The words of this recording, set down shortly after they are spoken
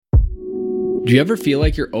Do you ever feel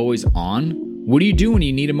like you're always on? What do you do when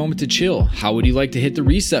you need a moment to chill? How would you like to hit the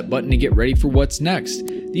reset button to get ready for what's next?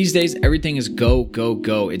 These days, everything is go, go,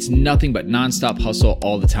 go. It's nothing but nonstop hustle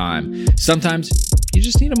all the time. Sometimes you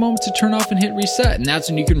just need a moment to turn off and hit reset, and that's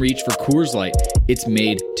when you can reach for Coors Light. It's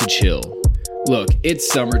made to chill. Look, it's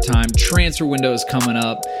summertime, transfer window is coming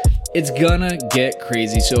up. It's gonna get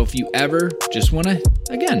crazy, so if you ever just wanna,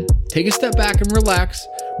 again, take a step back and relax,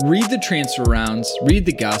 read the transfer rounds, read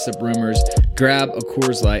the gossip rumors, grab a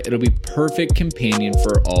Coors Light. It'll be perfect companion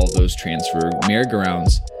for all those transfer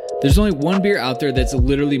merry-go-rounds. There's only one beer out there that's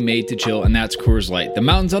literally made to chill, and that's Coors Light. The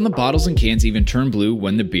mountains on the bottles and cans even turn blue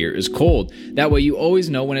when the beer is cold. That way you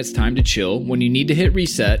always know when it's time to chill. When you need to hit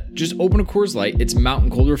reset, just open a Coors Light. It's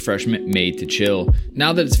mountain cold refreshment made to chill.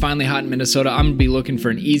 Now that it's finally hot in Minnesota, I'm going to be looking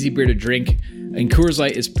for an easy beer to drink, and Coors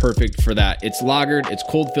Light is perfect for that. It's lagered, it's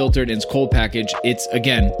cold filtered, and it's cold packaged. It's,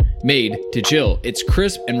 again, made to chill. It's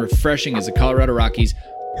crisp and refreshing as the Colorado Rockies.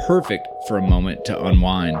 Perfect for a moment to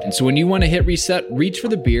unwind. And so when you want to hit reset, reach for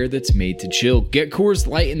the beer that's made to chill. Get Coors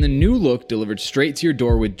Light in the new look delivered straight to your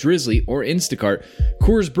door with Drizzly or Instacart.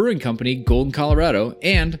 Coors Brewing Company, Golden, Colorado.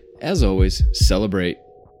 And, as always, celebrate.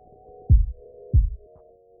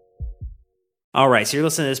 All right, so you're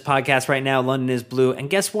listening to this podcast right now, London is Blue. And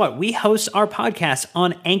guess what? We host our podcast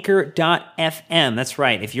on Anchor.fm. That's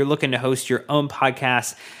right. If you're looking to host your own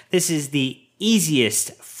podcast, this is the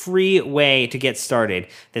easiest free way to get started.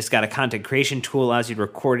 This got a content creation tool, allows you to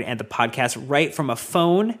record and the podcast right from a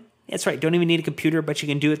phone. That's right, don't even need a computer, but you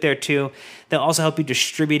can do it there too. They'll also help you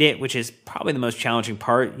distribute it, which is probably the most challenging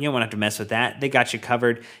part. You don't want to have to mess with that. They got you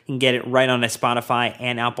covered. You can get it right on a Spotify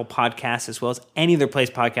and Apple Podcasts, as well as any other place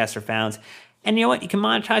podcasts are found. And you know what? You can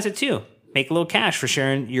monetize it too. Make a little cash for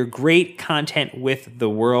sharing your great content with the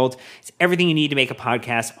world. It's everything you need to make a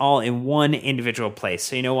podcast all in one individual place.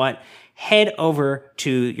 So you know what? Head over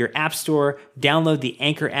to your app store, download the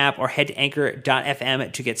Anchor app, or head to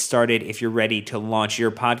anchor.fm to get started if you're ready to launch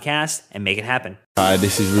your podcast and make it happen. Hi,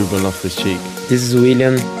 this is Ruben Loftus-Cheek. This is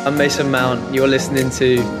William. I'm Mason Mount. You're listening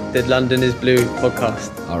to the London is Blue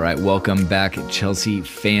podcast. All right, welcome back, Chelsea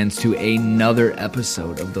fans, to another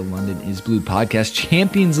episode of the London is Blue podcast,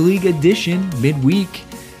 Champions League edition, midweek.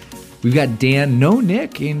 We've got Dan, no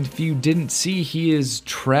Nick, and if you didn't see, he is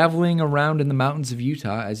traveling around in the mountains of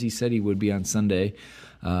Utah, as he said he would be on Sunday.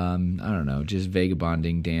 I don't know, just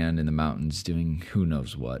vagabonding Dan in the mountains doing who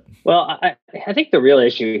knows what. Well, I think the real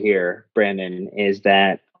issue here, Brandon, is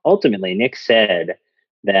that ultimately Nick said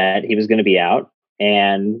that he was going to be out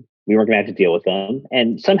and we weren't going to have to deal with him.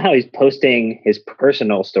 And somehow he's posting his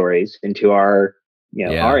personal stories into our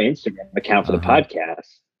Instagram account for the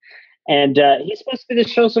podcast. And he's supposed to be the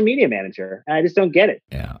social media manager. And I just don't get it.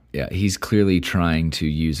 Yeah. He's clearly trying to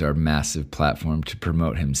use our massive platform to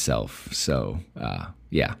promote himself. So,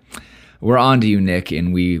 we're on to you, Nick,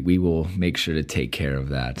 and we will make sure to take care of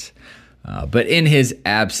that. But in his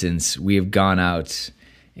absence, we have gone out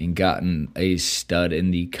and gotten a stud in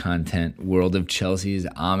the content world of Chelsea's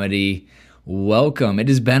Amity. Welcome. It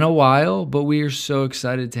has been a while, but we are so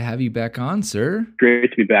excited to have you back on, sir. Great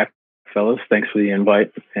to be back, fellas. Thanks for the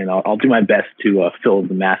invite, and I'll do my best to fill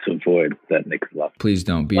the massive void that Nick has left. Please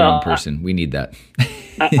don't be your own person. We need that.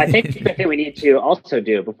 I think the thing we need to also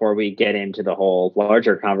do before we get into the whole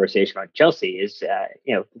larger conversation on Chelsea is,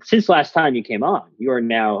 since last time you came on, you are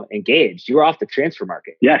now engaged. You are off the transfer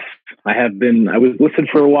market. Yes, I have been. I was listed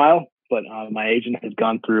for a while, but my agent has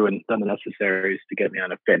gone through and done the necessaries to get me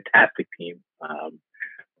on a fantastic team.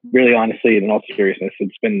 Really, honestly, in all seriousness,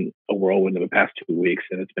 it's been a whirlwind of the past 2 weeks,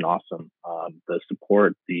 and it's been awesome. The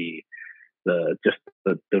support, the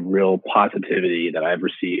real positivity that I've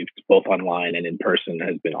received, both online and in person,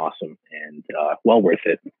 has been awesome and well worth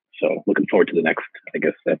it. So, looking forward to the next, I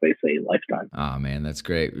guess, FAC lifetime. Oh man, that's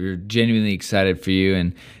great. We're genuinely excited for you,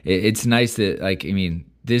 and it's nice that,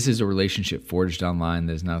 this is a relationship forged online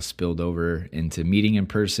that has now spilled over into meeting in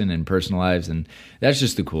person and personal lives. And that's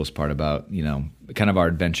just the coolest part about, kind of our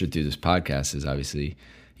adventure through this podcast is obviously,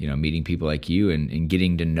 meeting people like you and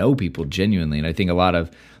getting to know people genuinely. And I think a lot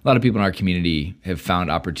of people in our community have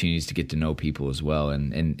found opportunities to get to know people as well.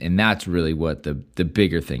 And that's really what the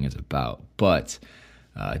bigger thing is about. But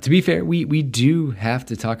to be fair, we do have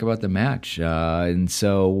to talk about the match. And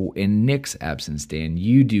so in Nick's absence, Dan,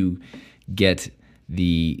 you do get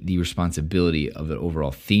the responsibility of the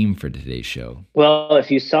overall theme for today's show. Well, if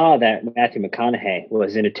you saw that Matthew McConaughey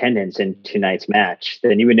was in attendance in tonight's match,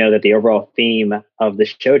 then you would know that the overall theme of the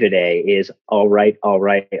show today is all right, all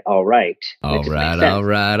right, all right. All right, all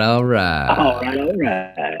right, all right. All right, all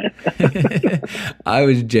right. I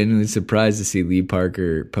was genuinely surprised to see Lee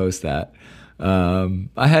Parker post that.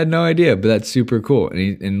 I had no idea, but that's super cool.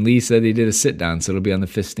 And Lee said he did a sit down, so it'll be on the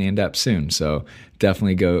fifth stand up soon. So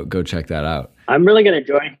definitely go check that out. I'm really going to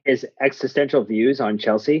join his existential views on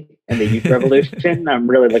Chelsea and the youth revolution. I'm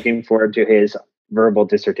really looking forward to his verbal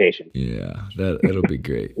dissertation. Yeah, it'll be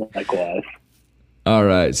great. Likewise. All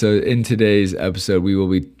right. So in today's episode, we will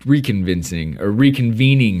be reconvening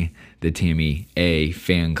the Tammy A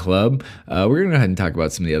fan club. We're going to go ahead and talk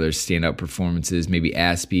about some of the other standout performances, maybe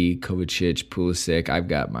Aspie, Kovacic, Pulisic. I've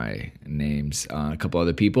got my names on a couple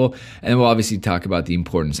other people. And we'll obviously talk about the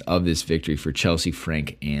importance of this victory for Chelsea,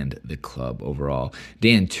 Frank, and the club overall.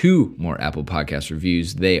 Dan, 2 more Apple Podcast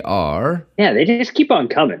reviews. They are... Yeah, they just keep on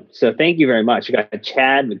coming. So thank you very much. We got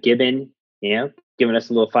Chad McGibbon, giving us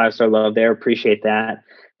a little 5-star love there. Appreciate that.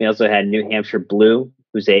 We also had New Hampshire Blue,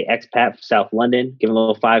 who's a expat from South London, giving a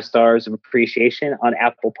little 5 stars of appreciation on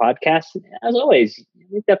Apple Podcasts. As always,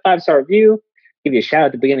 leave that 5-star review, give you a shout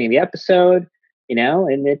at the beginning of the episode,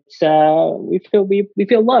 and it's we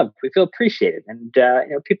feel loved, we feel appreciated, and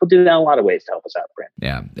people do that in a lot of ways to help us out, Brent.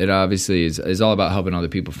 Yeah, it obviously is all about helping other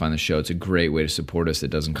people find the show. It's a great way to support us.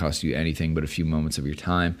 It doesn't cost you anything but a few moments of your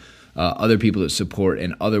time. Other people that support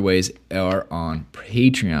in other ways are on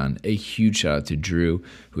Patreon. A huge shout out to Drew,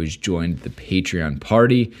 who has joined the Patreon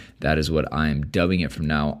party. That is what I am dubbing it from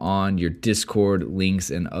now on. Your Discord links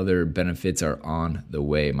and other benefits are on the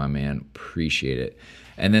way, my man. Appreciate it.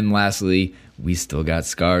 And then lastly, we still got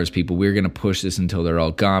scars, people. We're going to push this until they're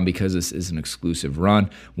all gone because this is an exclusive run.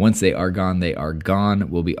 Once they are gone, they are gone.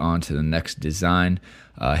 We'll be on to the next design.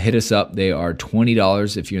 Hit us up. They are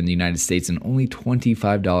 $20 if you're in the United States and only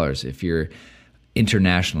 $25 if you're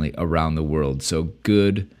internationally around the world. So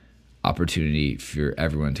good opportunity for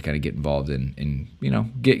everyone to kind of get involved in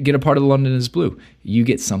get a part of the London is Blue. You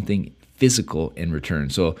get something physical in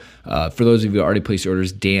return. So for those of you who already placed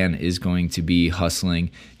orders, Dan is going to be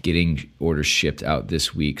hustling, getting orders shipped out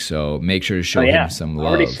this week. So make sure to show him some love.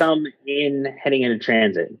 Already some heading into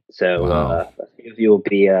transit. So Wow. a few of you will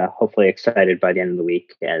be hopefully excited by the end of the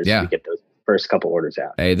week as we get those first couple orders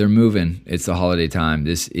out. Hey, they're moving. It's the holiday time.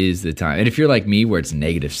 This is the time. And if you're like me, where it's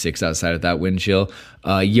 -6 outside of that wind chill,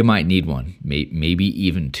 you might need one, maybe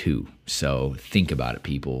even 2. So think about it,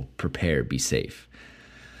 people. Prepare, be safe.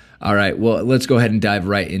 All right, well, let's go ahead and dive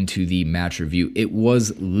right into the match review. It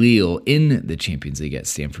was Lille in the Champions League at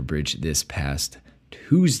Stamford Bridge this past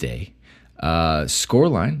Tuesday.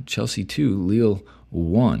 Scoreline, Chelsea 2, Lille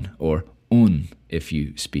 1, or un if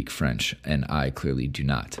you speak French, and I clearly do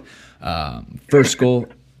not. First goal,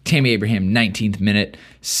 Tammy Abraham, 19th minute.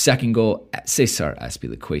 Second goal, Cesar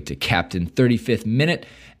Azpilicueta, captain, 35th minute.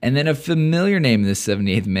 And then a familiar name in the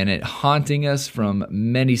 78th minute, haunting us from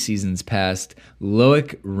many seasons past,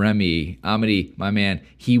 Loic Remy. Amity, my man,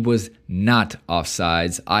 he was not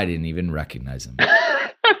offsides. I didn't even recognize him.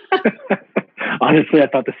 Honestly, I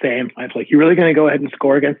thought the same. I was like, you're really going to go ahead and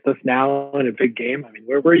score against us now in a big game? I mean,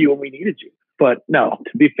 where were you when we needed you? But no,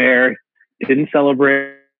 to be fair, didn't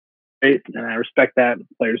celebrate. And I respect that.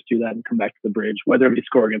 Players do that and come back to the bridge, whether we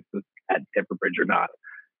score against us at Stamford Bridge or not.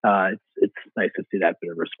 It's nice to see that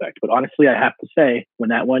bit of respect. But honestly, I have to say, when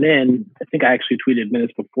that went in, I think I actually tweeted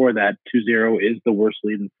minutes before that 2-0 is the worst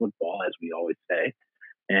lead in football, as we always say.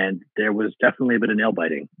 And there was definitely a bit of nail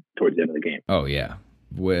biting towards the end of the game. Oh, yeah,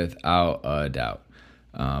 without a doubt.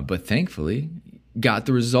 But thankfully, got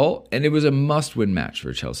the result, and it was a must-win match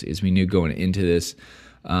for Chelsea, as we knew going into this.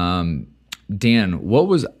 Dan, what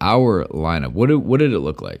was our lineup? What did it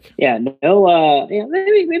look like? Yeah,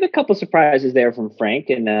 maybe a couple surprises there from Frank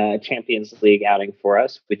in the Champions League outing for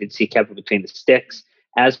us. We did see Kevin between the sticks,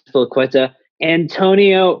 Azpilicueta,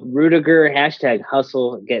 Antonio Rudiger,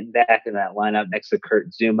 #hustle, getting back in that lineup next to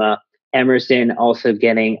Kurt Zuma. Emerson also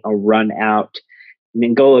getting a run out.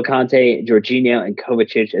 N'Golo Kante, Jorginho, and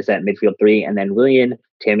Kovacic as that midfield 3, and then Willian,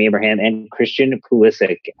 Tammy Abraham, and Christian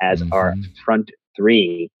Pulisic as our front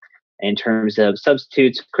 3. In terms of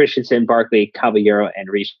substitutes, Christensen, Barkley, Caballero, and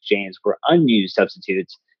Reece James were unused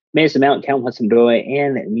substitutes. Mason Mount, Callum Hudson-Odoi,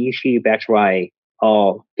 and Michy Batshuayi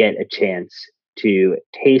all get a chance to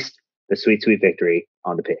taste the sweet, sweet victory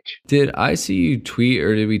on the pitch. Did I see you tweet,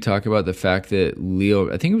 or did we talk about the fact that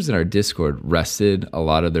Lille, I think it was in our Discord, rested a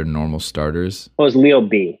lot of their normal starters? Well, it was Lille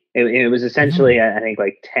B. It was essentially, I think,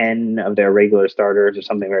 like 10 of their regular starters or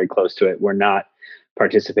something very close to it were not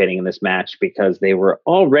participating in this match because they were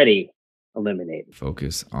already eliminated.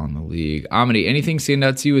 Focus on the league. Amity, anything stand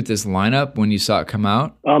out to you with this lineup when you saw it come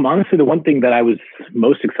out? Honestly, the one thing that I was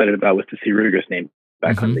most excited about was to see Rudiger's name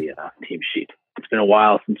back on the team sheet. It's been a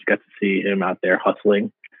while since you got to see him out there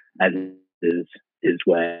hustling as is his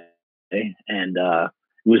way. And it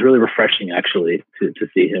was really refreshing, actually, to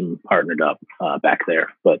see him partnered up back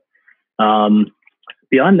there. But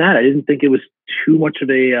Beyond that, I didn't think it was too much of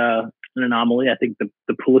an anomaly. I think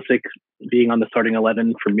the Pulisic being on the starting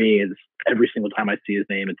 11 for me is every single time I see his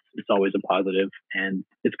name, it's always a positive, and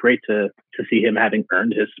it's great to see him having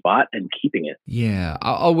earned his spot and keeping it. Yeah,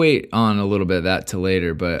 I'll wait on a little bit of that till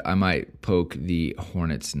later, but I might poke the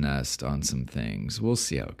hornet's nest on some things. We'll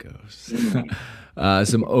see how it goes.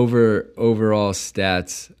 Some overall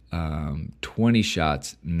stats: 20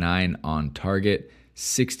 shots, 9 on target,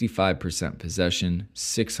 65% possession,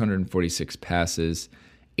 646 passes,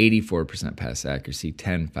 84% pass accuracy,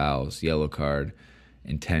 10 fouls, yellow card,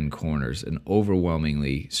 and 10 corners. An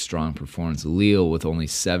overwhelmingly strong performance. Lille with only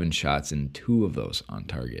 7 shots and 2 of those on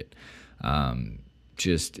target.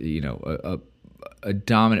 Just, a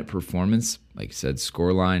dominant performance. Like you said,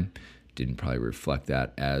 scoreline didn't probably reflect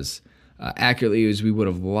that as accurately as we would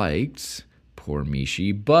have liked. Poor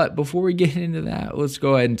Michy. But before we get into that, let's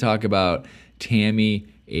go ahead and talk about Tammy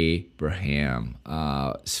Abraham.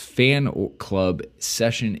 Fan club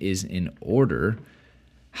session is in order.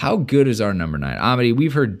 How good is our number 9? Amity,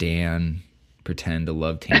 we've heard Dan pretend to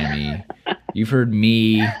love Tammy. You've heard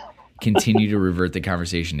me continue to revert the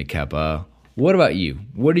conversation to Kepa. What about you?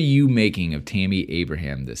 What are you making of Tammy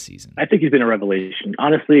Abraham this season? I think he's been a revelation.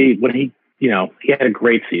 Honestly, when he had a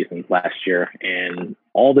great season last year, and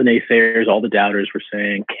all the naysayers, all the doubters were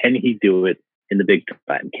saying, can he do it in the big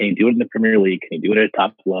time? Can he do it in the Premier League? Can he do it at a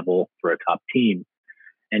top level for a top team?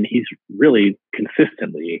 And he's really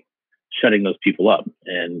consistently shutting those people up.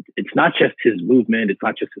 And it's not just his movement. It's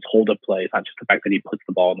not just his hold-up play. It's not just the fact that he puts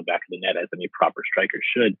the ball in the back of the net as any proper striker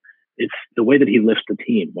should. It's the way that he lifts the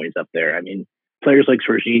team when he's up there. I mean, players like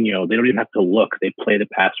Jorginho, they don't even have to look. They play the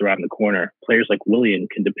pass around the corner. Players like Willian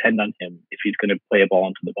can depend on him if he's going to play a ball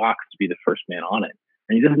into the box to be the first man on it.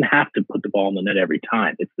 And he doesn't have to put the ball in the net every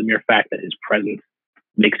time. It's the mere fact that his presence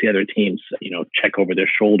makes the other teams, check over their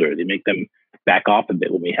shoulder. They make them back off a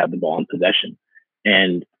bit when we have the ball in possession.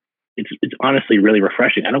 And it's honestly really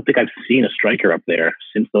refreshing. I don't think I've seen a striker up there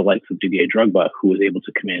since the likes of Didier Drogba who was able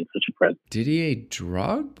to command such a presence. Didier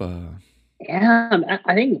Drogba? Yeah,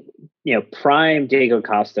 I think, prime Diego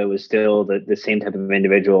Costa was still the same type of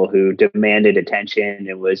individual who demanded attention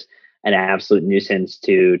and was an absolute nuisance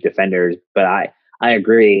to defenders. But I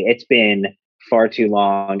agree. It's been far too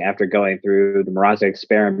long after going through the Morata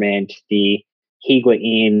experiment, the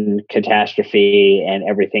Higuain catastrophe, and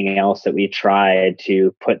everything else that we tried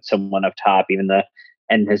to put someone up top, even the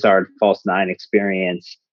Eden Hazard false 9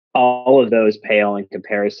 experience. All of those pale in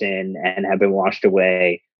comparison and have been washed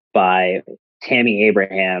away by Tammy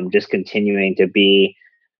Abraham just continuing to be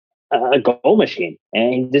a goal machine.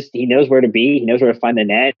 And he knows where to be. He knows where to find the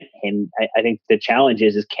net. And I think the challenge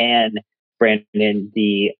is can Brandon,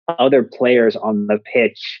 the other players on the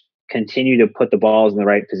pitch, continue to put the balls in the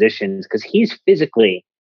right positions, because he's physically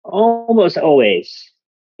almost always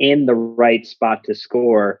in the right spot to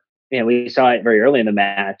score. We saw it very early in the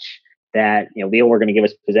match that Lille were going to give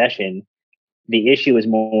us possession. The issue is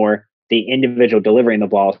more the individual delivering the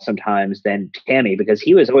ball sometimes than Tammy, because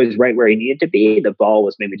he was always right where he needed to be. The ball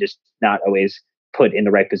was maybe just not always put in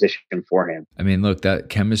the right position for him. I mean, look, that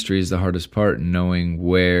chemistry is the hardest part, knowing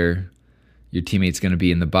where your teammate's going to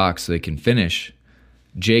be in the box so they can finish.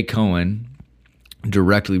 Jay Cohen,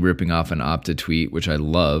 directly ripping off an Opta tweet, which I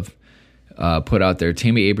love, put out there,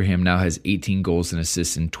 Tammy Abraham now has 18 goals and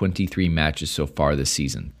assists in 23 matches so far this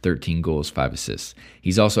season. 13 goals, 5 assists.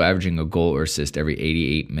 He's also averaging a goal or assist every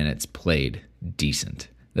 88 minutes played. Decent.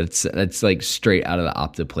 That's like straight out of the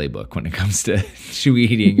Opta playbook when it comes to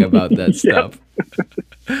tweeting about that stuff.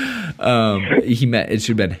 It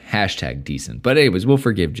should have been #decent. But anyways, we'll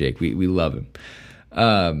forgive Jake. We love him.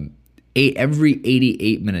 Every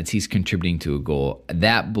 88 minutes he's contributing to a goal.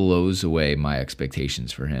 That blows away my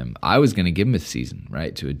expectations for him. I was going to give him a season,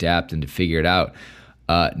 right, to adapt and to figure it out.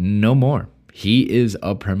 No more. He is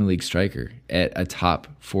a Premier League striker at a top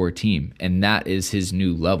 4 team, and that is his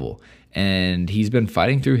new level. And he's been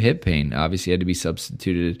fighting through hip pain. Obviously, he had to be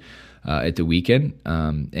substituted at the weekend,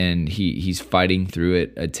 and he's fighting through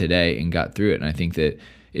it today and got through it. And I think that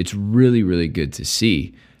it's really, really good to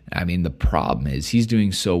see. I mean, the problem is he's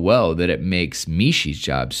doing so well that it makes Michy's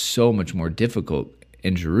job so much more difficult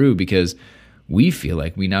in Giroud, because we feel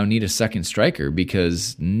like we now need a second striker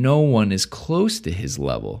because no one is close to his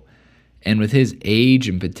level. And with his age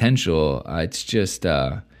and potential, it's just,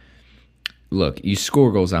 look, you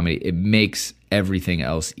score goals on me, it makes everything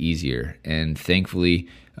else easier. And thankfully,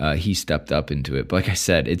 he stepped up into it. But like I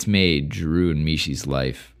said, it's made Giroud and Michy's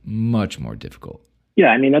life much more difficult. Yeah,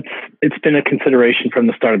 I mean, it's been a consideration from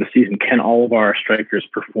the start of the season. Can all of our strikers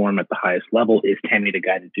perform at the highest level? Is Tammy the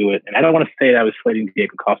guy to do it? And I don't want to say that I was slating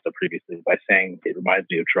Diego Costa previously by saying it reminds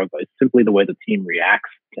me of Drogba. It's simply the way the team reacts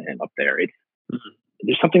to him up there.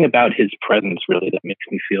 There's something about his presence really that makes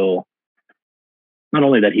me feel not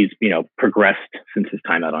only that he's, progressed since his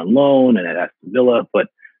time out on loan and at Aston Villa, but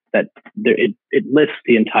that it lifts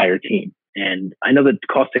the entire team. And I know that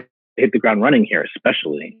Costa hit the ground running here,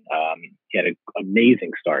 especially. He had an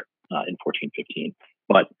amazing start in 14-15.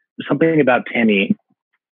 But there's something about Tammy,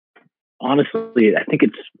 honestly, I think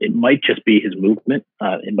it might just be his movement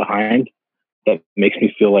in behind that makes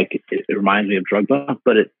me feel like it reminds me of Drogba.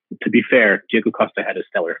 But to be fair, Diego Costa had a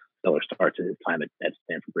stellar start to his time at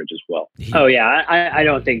Stamford Bridge as well. Oh, yeah. I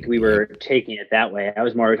don't think we were taking it that way. I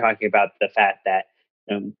was more talking about the fact that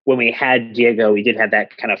when we had Diego, we did have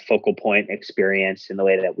that kind of focal point experience in the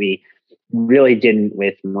way that we really didn't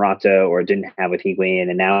with Morata or didn't have with Higuain.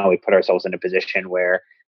 And now we put ourselves in a position where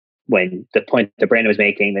when the point that Brandon was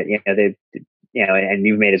making that, and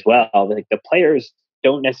you've made as well, like the players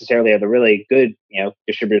don't necessarily are the really good,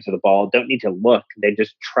 distributors of the ball, don't need to look. They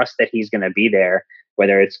just trust that he's going to be there,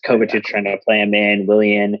 whether it's Kovacic trying to play him in,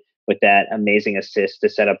 Willian with that amazing assist to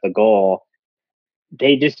set up the goal.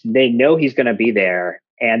 They know he's going to be there,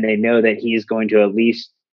 and they know that he's going to at least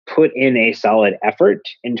put in a solid effort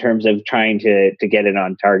in terms of trying to get it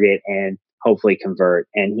on target and hopefully convert.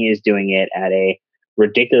 And he is doing it at a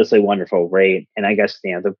ridiculously wonderful rate. And I guess,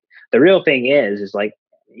 the real thing is like,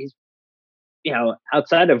 he's,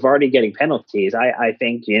 outside of Vardy getting penalties, I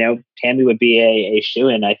think, Tammy would be a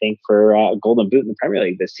shoo-in, I think, for a Golden Boot in the Premier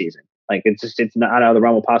League this season. Like, it's not out of the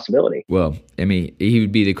realm of possibility. Well, I mean, he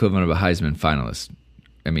would be the equivalent of a Heisman finalist.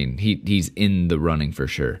 I mean, he's in the running for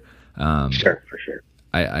sure. Sure, for sure.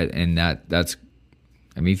 That's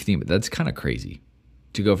if you think, that's kind of crazy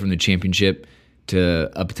to go from the Championship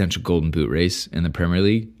to a potential Golden Boot race in the Premier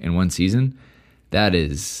League in one season. That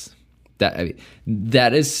is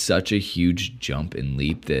such a huge jump and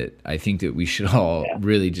leap that I think that we should all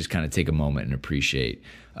really just kind of take a moment and appreciate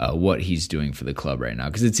what he's doing for the club right now,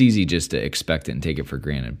 because it's easy just to expect it and take it for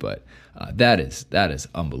granted, but that is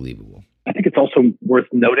unbelievable. I think it's also worth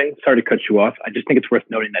noting, sorry to cut you off, I just think it's worth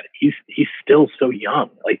noting that he's still so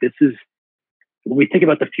young. Like, this is, when we think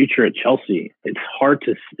about the future at Chelsea, it's hard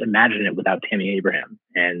to imagine it without Tammy Abraham,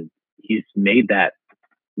 and he's made that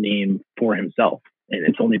name for himself, and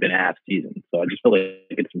it's only been a half season. So I just feel like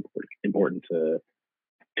it's important to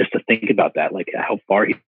just to think about that, like how far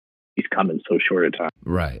he's come in so short a time.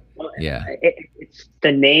 Right. Yeah. It's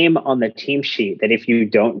the name on the team sheet that if you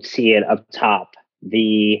don't see it up top,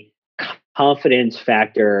 the confidence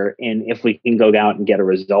factor in if we can go out and get a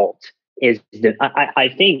result is that I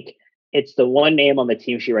think it's the one name on the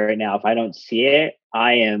team sheet right now. If I don't see it,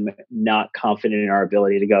 I am not confident in our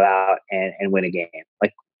ability to go out and win a game.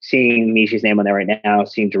 Like, seeing Mishi's name on there right now,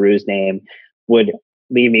 seeing Giroud's name would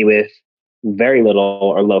leave me with very little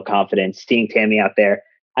or low confidence. Seeing Tammy out there,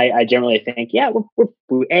 I generally think,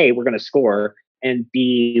 we're going to score, and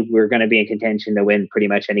B, we're going to be in contention to win pretty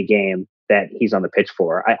much any game that he's on the pitch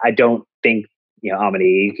for. I don't think,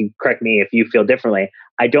 Amity, you can correct me if you feel differently.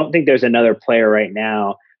 I don't think there's another player right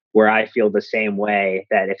now where I feel the same way,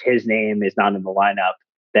 that if his name is not in the lineup,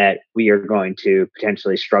 that we are going to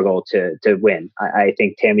potentially struggle to win. I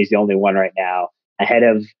think Tammy's the only one right now, ahead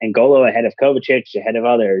of N'Golo, ahead of Kovacic, ahead of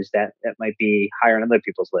others, that might be higher on other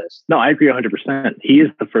people's lists. No, I agree 100%. He is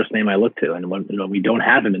the first name I look to. And when we don't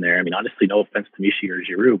have him in there, I mean, honestly, no offense to Mishi or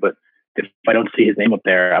Giroud, but if I don't see his name up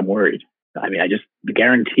there, I'm worried. I mean, the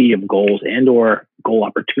guarantee of goals and or goal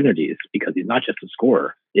opportunities, because he's not just a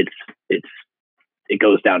scorer, it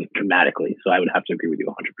goes down dramatically. So I would have to agree with you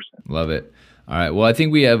 100%. Love it. All right. Well, I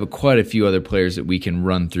think we have quite a few other players that we can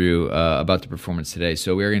run through about the performance today.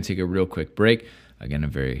 So we are going to take a real quick break. Again, a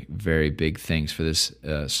very, very big thanks for this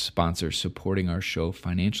sponsor supporting our show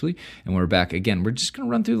financially. And we're back again. We're just going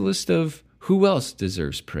to run through the list of who else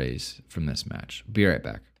deserves praise from this match. Be right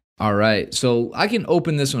back. All right. So I can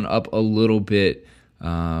open this one up a little bit.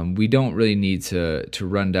 We don't really need to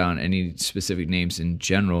run down any specific names in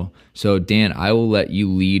general. So, Dan, I will let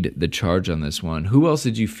you lead the charge on this one. Who else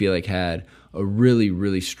did you feel like had a really,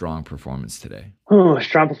 really strong performance today? Oh,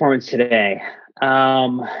 strong performance today.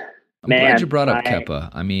 I'm glad you brought up Kepa.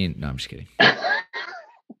 I mean, no, I'm just kidding.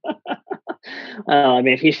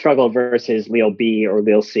 If he struggled versus Leo B or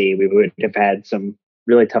Leo C, we would have had some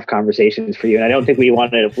really tough conversations for you. And I don't think we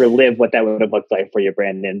wanted to relive what that would have looked like for you,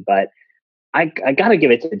 Brandon. But I got to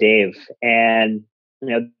give it to Dave. And,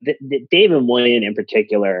 Dave and Willian in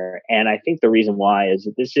particular. And I think the reason why is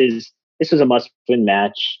that this was a must-win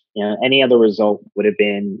match. Any other result would have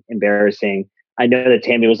been embarrassing. I know that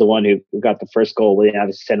Tammy was the one who got the first goal. Willian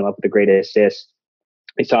obviously set him up with a great assist.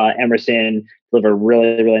 We saw Emerson deliver a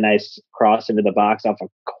really, really nice cross into the box off a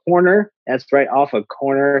corner. That's right, off a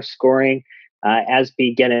corner, scoring.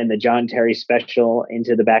 Asby getting the John Terry special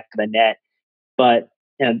into the back of the net. But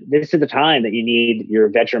this is the time that you need your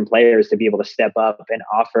veteran players to be able to step up and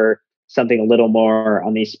offer something a little more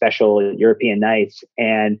on these special European nights.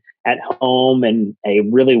 And at home and a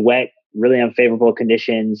really wet, really unfavorable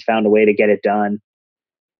conditions, found a way to get it done.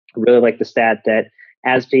 I really like the stat that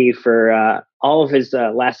Asby, for all of his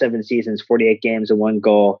last 7 seasons, 48 games and 1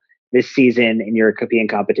 goal. This season in European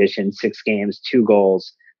competition, 6 games, 2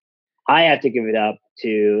 goals. I have to give it up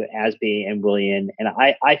to Asby and Willian. And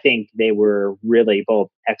I think they were really both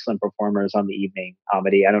excellent performers on the evening.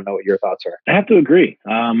 Amity, I don't know what your thoughts are. I have to agree.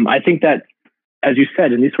 I think that, as you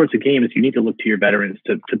said, in these sorts of games, you need to look to your veterans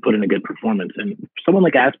to put in a good performance. And someone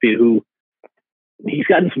like Asby, who he's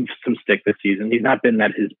gotten some stick this season, he's not been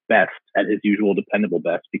at his best, at his usual dependable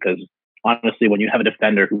best, because honestly, when you have a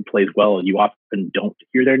defender who plays well, you often don't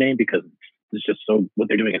hear their name because it's just so, what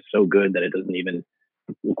they're doing is so good that it doesn't even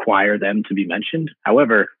require them to be mentioned.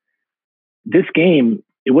 However, this game,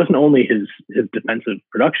 it wasn't only his defensive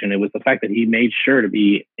production, it was the fact that he made sure to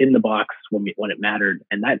be in the box when it mattered.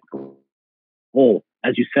 And that goal,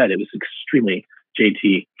 as you said, it was extremely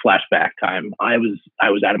JT flashback time. I was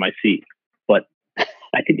out of my seat. But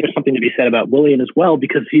I think there's something to be said about Willian as well,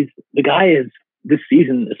 because the guy is, this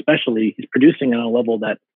season especially, he's producing on a level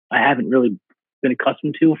that I haven't really been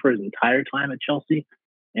accustomed to for his entire time at Chelsea.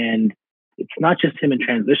 And it's not just him in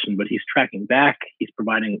transition, but he's tracking back. He's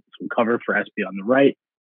providing some cover for Asby on the right.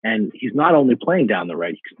 And he's not only playing down the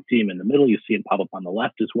right, you can see him in the middle, you see him pop up on the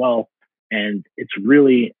left as well. And it's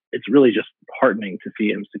really just heartening to see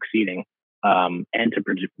him succeeding and to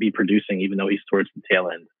be producing, even though he's towards the tail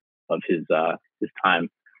end of his time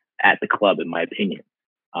at the club, in my opinion.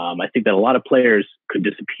 I think that a lot of players could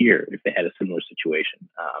disappear if they had a similar situation,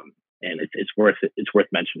 and it's worth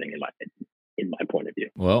mentioning in my point of view.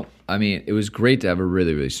 Well, I mean, it was great to have a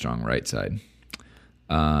really, really strong right side.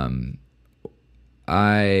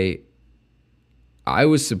 I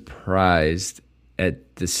was surprised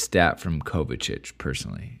at the stat from Kovacic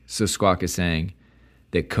personally. So Squawk is saying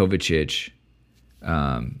that Kovacic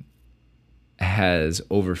has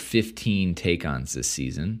over 15 take-ons this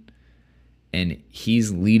season, and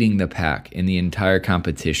he's leading the pack in the entire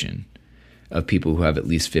competition of people who have at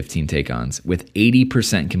least 15 take-ons with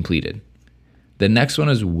 80% completed. The next one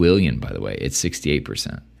is Willian, by the way. It's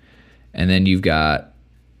 68%. And then you've got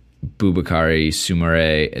Boubakary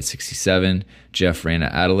Soumaré at 67, Jeff Reina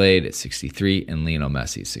Adelaide at 63, and Lionel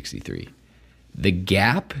Messi 63. The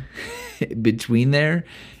gap between there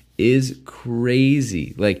is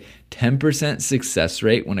crazy. Like 10% success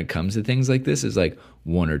rate when it comes to things like this is like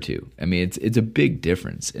 1 or 2. I mean, it's a big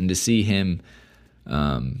difference. And to see him,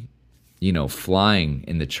 flying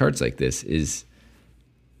in the charts like this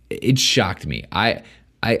it shocked me.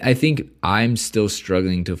 I think I'm still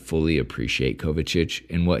struggling to fully appreciate Kovacic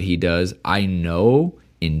and what he does. I know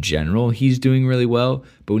in general he's doing really well,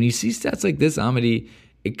 but when you see stats like this, Amity,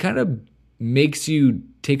 it kind of makes you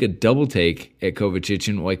take a double take at Kovacic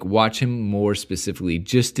and like watch him more specifically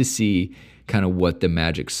just to see kind of what the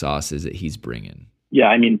magic sauce is that he's bringing. Yeah,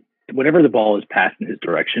 I mean, whenever the ball is passed in his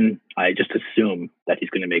direction, I just assume that he's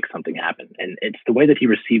going to make something happen. And it's the way that he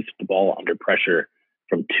receives the ball under pressure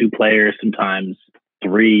from 2 players, sometimes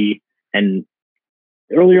 3. And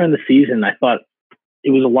earlier in the season, I thought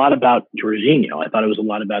it was a lot about Jorginho. I thought it was a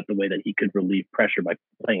lot about the way that he could relieve pressure by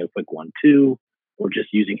playing a quick 1-2 or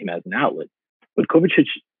just using him as an outlet. But Kovacic,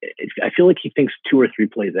 I feel like he thinks 2 or 3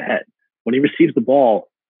 plays ahead. When he receives the ball,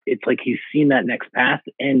 it's like he's seen that next pass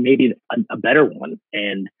and maybe a better one,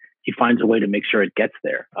 and he finds a way to make sure it gets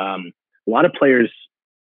there. A lot of players,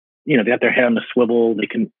 they got their head on the swivel. They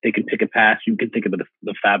can pick a pass. You can think of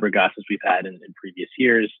the Fabregases we've had in previous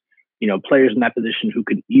years. Players in that position who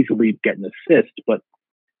could easily get an assist. But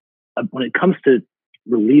when it comes to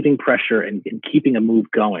relieving pressure and keeping a move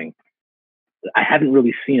going, I haven't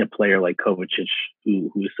really seen a player like Kovacic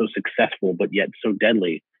who is so successful but yet so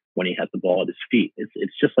deadly when he has the ball at his feet.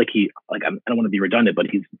 It's just like I don't want to be redundant, but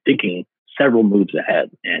he's thinking several moves ahead,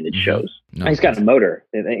 and it shows. No. He's got a motor.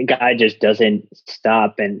 The guy just doesn't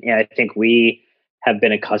stop. And I think we have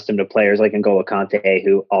been accustomed to players like N'Golo Kante,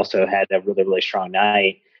 who also had a really, really strong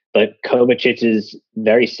night. But Kovacic is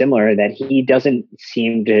very similar in that he doesn't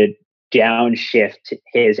seem to downshift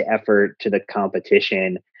his effort to the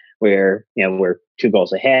competition where, we're 2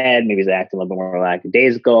 goals ahead. Maybe he's acting a little bit more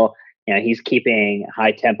lackadaisical. He's keeping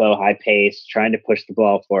high tempo, high pace, trying to push the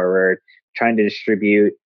ball forward, trying to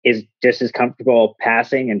distribute is just as comfortable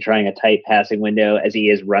passing and trying a tight passing window as he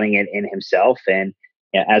is running it in himself. And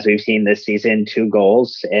as we've seen this season, 2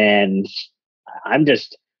 goals. And I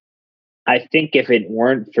think if it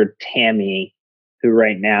weren't for Tammy, who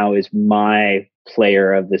right now is my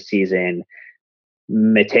player of the season,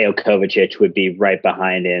 Mateo Kovacic would be right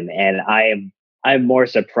behind him. And I'm more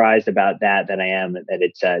surprised about that than I am that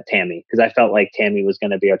it's Tammy, because I felt like Tammy was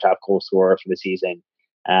going to be our top goal scorer for the season.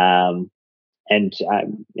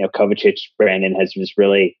 Kovacic, Brandon, has just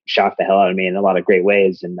really shocked the hell out of me in a lot of great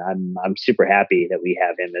ways, and I'm super happy that we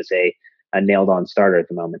have him as a nailed-on starter at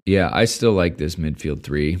the moment. Yeah, I still like this midfield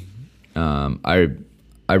 3. I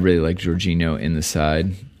really like Jorginho in the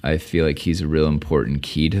side. I feel like he's a real important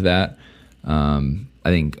key to that. I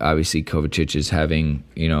think obviously Kovacic is having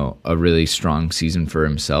a really strong season for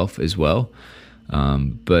himself as well,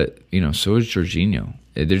 but so is Jorginho.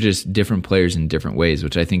 They're just different players in different ways,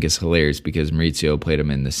 which I think is hilarious because Maurizio played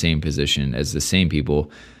them in the same position as the same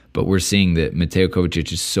people. But we're seeing that Mateo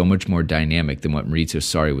Kovacic is so much more dynamic than what Maurizio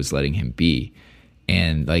Sarri was letting him be.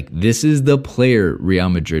 And this is the player Real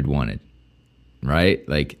Madrid wanted, right?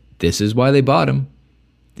 This is why they bought him.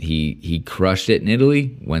 He crushed it in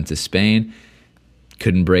Italy, went to Spain,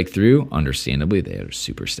 couldn't break through. Understandably, they had a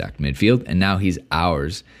super stacked midfield, and now he's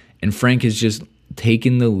ours. And Frank has just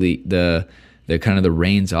taken the kind of the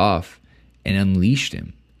reins off and unleashed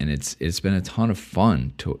him, and it's been a ton of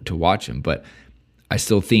fun to watch him. But I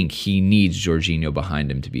still think he needs Jorginho behind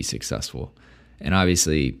him to be successful. And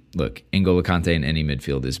obviously, look, N'Golo Kante in any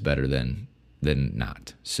midfield is better than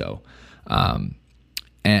not. So,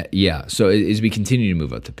 So as we continue to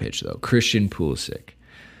move up the pitch, though, Christian Pulisic.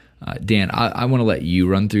 Dan, I want to let you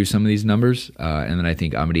run through some of these numbers, and then I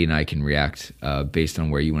think Amity and I can react based on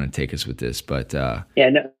where you want to take us with this. But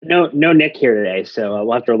no Nick here today, so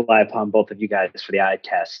we'll have to rely upon both of you guys for the eye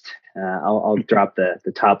test. I'll drop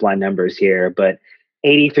the top line numbers here, but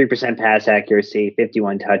 83% pass accuracy,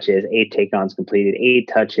 51 touches, 8 take-ons completed, 8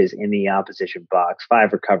 touches in the opposition box,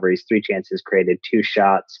 5 recoveries, 3 chances created, 2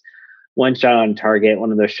 shots, 1 shot on target.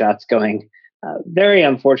 One of those shots going very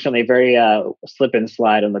unfortunately, very slip and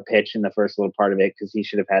slide on the pitch in the first little part of it, because he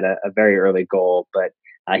should have had a very early goal. But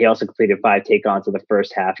he also completed 5 take-ons in the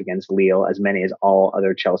first half against Lille, as many as all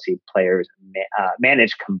other Chelsea players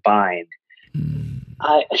managed combined.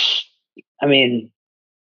 I mean,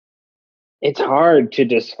 it's hard to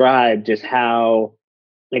describe just how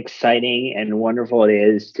exciting and wonderful it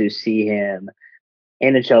is to see him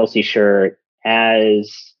in a Chelsea shirt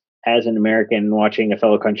as an American, watching a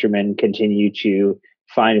fellow countryman continue to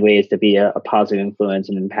find ways to be a positive influence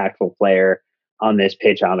and impactful player on this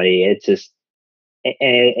pitch, Amity. It's just,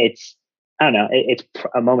 it's I don't know, it's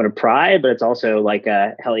a moment of pride, but it's also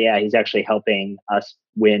hell yeah, he's actually helping us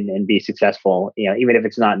win and be successful, even if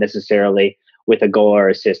it's not necessarily with a goal or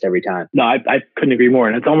assist every time. No, I couldn't agree more.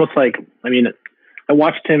 And it's almost I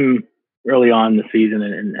watched him early on in the season,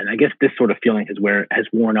 and I guess this sort of feeling has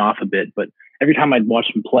worn off a bit, but every time I'd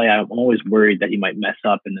watch him play, I'm always worried that he might mess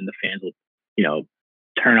up and then the fans will,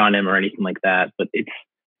 turn on him or anything like that. But it's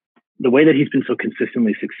the way that he's been so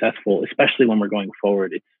consistently successful, especially when we're going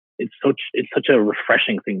forward. It's such a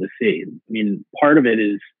refreshing thing to see. I mean, part of it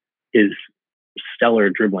is his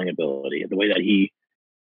stellar dribbling ability, the way that he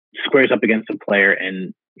squares up against a player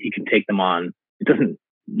and he can take them on. It doesn't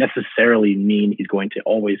necessarily mean he's going to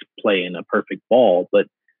always play in a perfect ball, but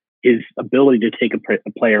his ability to take a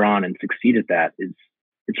player on and succeed at that it's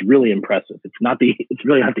really impressive. It's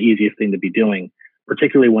really not the easiest thing to be doing,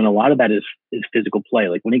 particularly when a lot of that is physical play.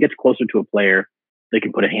 Like when he gets closer to a player, they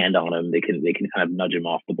can put a hand on him, they can kind of nudge him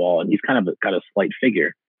off the ball, and he's kind of got a slight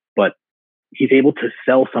figure, but he's able to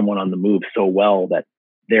sell someone on the move so well that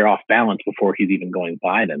they're off balance before he's even going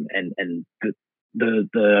by them. And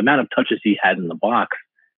the amount of touches he had in the box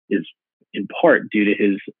is in part due to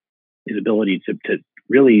his ability to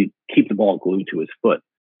really keep the ball glued to his foot.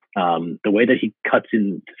 The way that he cuts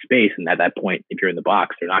into space, and at that point, if you're in the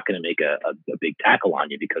box, they're not going to make a big tackle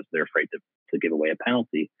on you because they're afraid to give away a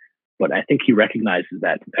penalty. But I think he recognizes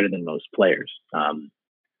that better than most players.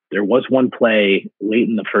 There was one play late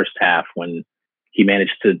in the first half when he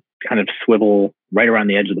managed to kind of swivel right around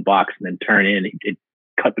the edge of the box and then turn in. It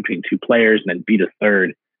cut between 2 players and then beat a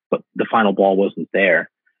third, but the final ball wasn't there.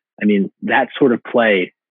 I mean, that sort of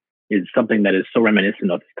play is something that is so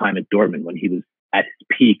reminiscent of his time at Dortmund when he was at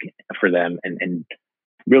his peak for them and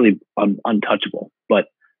really untouchable. But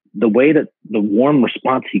the way that the warm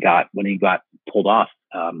response he got when he got pulled off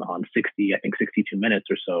on 62 minutes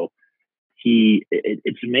or so,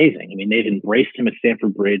 it's amazing. I mean, they've embraced him at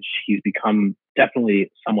Stamford Bridge. He's become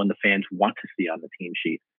definitely someone the fans want to see on the team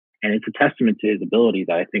sheet. And it's a testament to his ability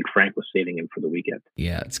that I think Frank was saving him for the weekend.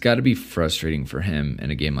 Yeah, it's got to be frustrating for him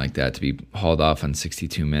in a game like that to be hauled off on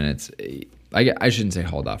 62 minutes. I shouldn't say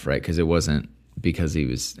hauled off, right? Because it wasn't because he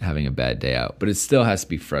was having a bad day out. But it still has to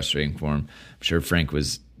be frustrating for him. I'm sure Frank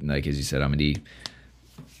was, like as you said, Amity,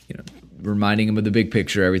 reminding him of the big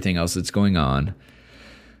picture, everything else that's going on.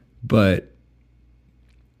 But,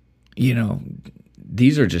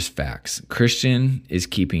 these are just facts. Christian is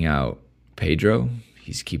keeping out Pedro.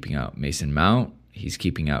 He's keeping out Mason Mount. He's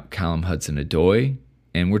keeping out Callum Hudson-Odoi.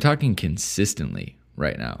 And we're talking consistently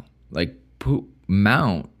right now. Like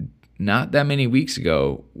Mount, not that many weeks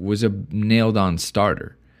ago, was a nailed-on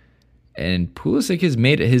starter. And Pulisic has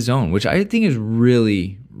made it his own, which I think is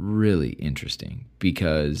really, really interesting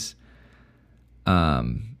because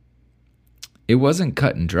it wasn't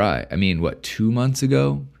cut and dry. I mean, 2 months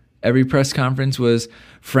ago? Every press conference was,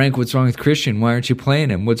 Frank, what's wrong with Christian? Why aren't you playing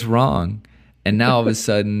him? What's wrong? And now all of a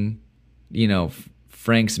sudden,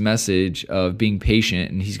 Frank's message of being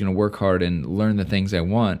patient and he's going to work hard and learn the things I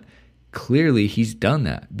want, clearly he's done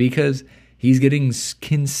that because he's getting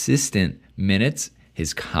consistent minutes.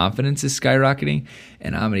 His confidence is skyrocketing.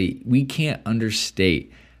 And Amity, we can't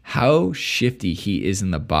understate how shifty he is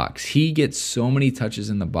in the box. He gets so many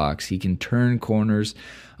touches in the box. He can turn corners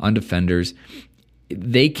on defenders.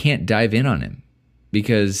 They can't dive in on him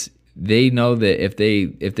because they know that if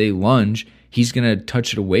they lunge, he's going to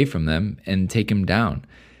touch it away from them and take him down.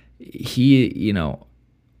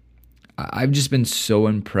 I've just been so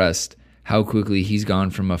impressed how quickly he's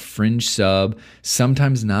gone from a fringe sub,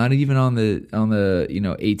 sometimes not even on the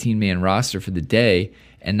 18-man roster for the day,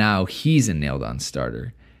 and now he's a nailed-on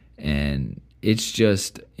starter. And it's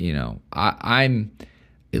just, I'm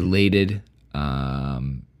elated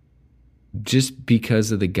just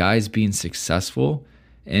because of the guys being successful.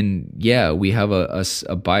 And yeah, we have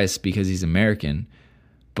a bias because he's American,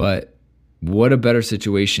 but what a better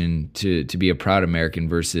situation to be a proud American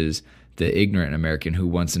versus the ignorant American who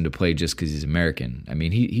wants him to play just because he's American. I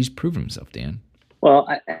mean, he's proven himself, Dan. Well,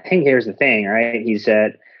 I think here's the thing, right? He's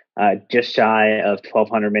at just shy of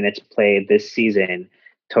 1,200 minutes played this season,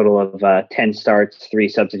 total of 10 starts, 3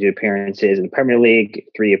 substitute appearances in the Premier League,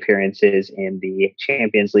 3 appearances in the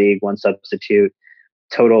Champions League, 1 substitute,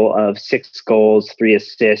 total of 6 goals, 3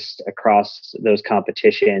 assists across those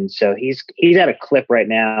competitions. So he's at a clip right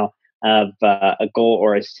now of a goal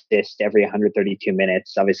or assist every 132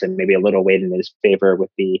 minutes. Obviously, maybe a little weight in his favor with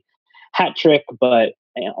the hat trick, but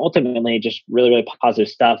ultimately just really, really positive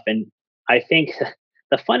stuff. And I think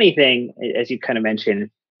the funny thing, as you kind of mentioned,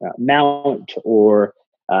 Mount or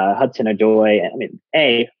Hudson-Odoi, I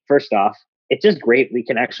mean, first off, it's just great we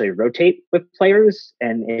can actually rotate with players.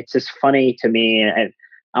 And it's just funny to me. And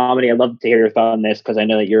Amity, I'd love to hear your thought on this because I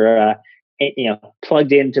know that you're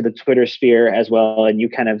plugged into the Twitter sphere as well, and you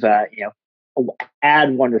kind of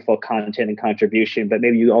add wonderful content and contribution, but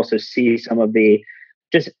maybe you also see some of the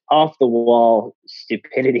just off the wall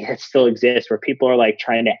stupidity that still exists where people are like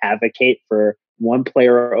trying to advocate for one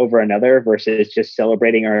player over another versus just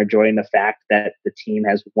celebrating or enjoying the fact that the team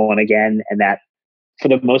has won again, and that for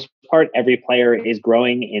the most part, every player is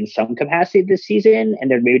growing in some capacity this season, and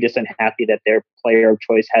they're maybe just unhappy that their player of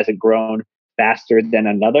choice hasn't grown faster than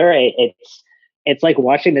another. It's like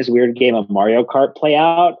watching this weird game of Mario Kart play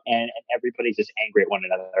out, and everybody's just angry at one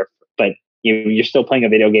another. But you're still playing a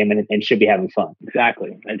video game and should be having fun.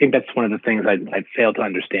 Exactly. I think that's one of the things I fail to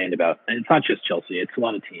understand about, and it's not just Chelsea, it's a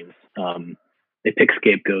lot of teams. They pick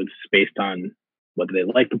scapegoats based on whether they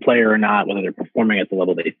like the player or not, whether they're performing at the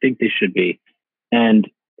level they think they should be. And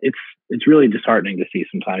it's really disheartening to see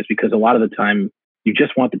sometimes because a lot of the time you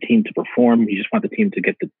just want the team to perform. You just want the team to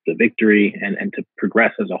get the victory and to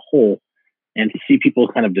progress as a whole. And to see people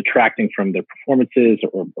kind of detracting from their performances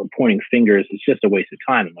or pointing fingers is just a waste of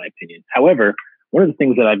time, in my opinion. However, one of the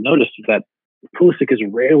things that I've noticed is that Pulisic is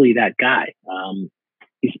rarely that guy.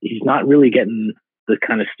 He's not really getting the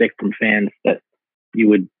kind of stick from fans that you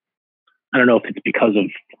would. I don't know if it's because of,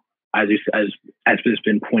 as has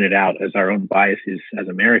been pointed out, as our own biases as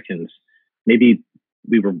Americans. Maybe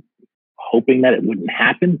we were hoping that it wouldn't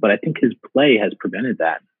happen, but I think his play has prevented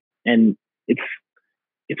that. And it's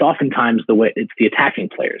oftentimes it's the attacking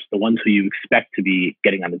players, the ones who you expect to be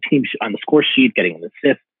getting on the team on the score sheet, getting an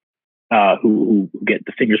assist, who get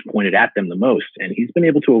the fingers pointed at them the most. And he's been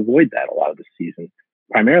able to avoid that a lot of the season,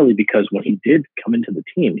 primarily because when he did come into the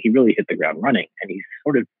team, he really hit the ground running, and he's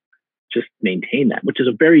sort of just maintained that, which is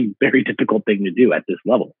a very, very difficult thing to do at this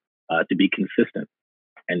level, to be consistent.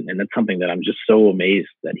 And that's something that I'm just so amazed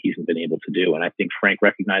that he's been able to do. And I think Frank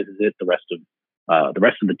recognizes it. The rest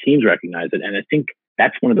of the teams recognize it. And I think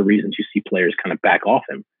that's one of the reasons you see players kind of back off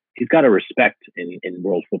him. he's got a respect in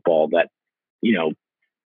world football that,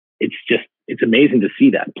 it's amazing to see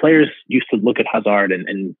that. Players used to look at Hazard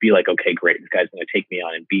and be like, okay, great, this guy's going to take me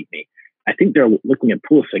on and beat me. I think they're looking at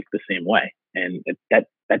Pulisic the same way, and that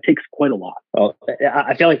takes quite a lot. Well,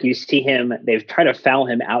 I feel like you see him, they've tried to foul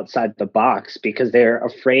him outside the box because they're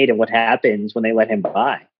afraid of what happens when they let him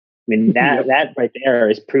by. I mean, that right there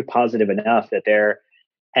is proof positive enough that they're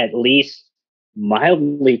at least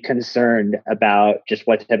mildly concerned about just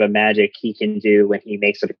what type of magic he can do when he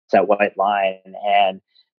makes it that white line. And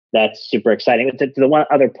that's super exciting. But the one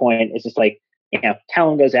other point is just like,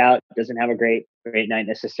 Callum goes out, doesn't have a great night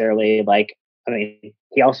necessarily.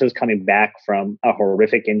 He also is coming back from a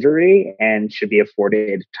horrific injury and should be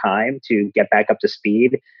afforded time to get back up to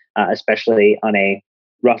speed, especially on a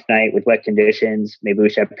rough night with wet conditions. Maybe we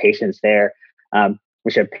should have patience there.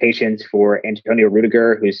 We should have patience for Antonio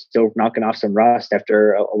Rudiger, who's still knocking off some rust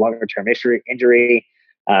after a longer-term injury.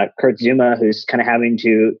 Kurt Zouma, who's kind of having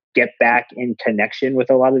to get back in connection with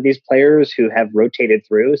a lot of these players who have rotated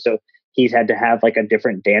through. So he's had to have like a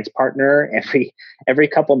different dance partner every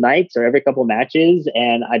couple nights or every couple matches.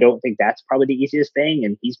 And I don't think that's probably the easiest thing.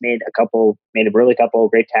 And he's made a really couple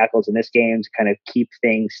of great tackles in this game to kind of keep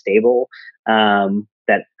things stable.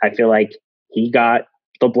 That I feel like he got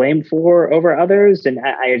the blame for over others. And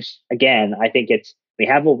I think we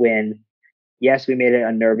have a win. Yes, we made it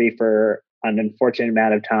unnervy for an unfortunate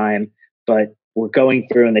amount of time, but we're going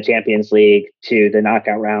through in the Champions League to the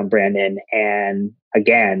knockout round, Brandon. And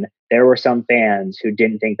again, there were some fans who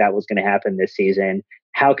didn't think that was going to happen this season.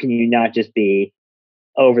 How can you not just be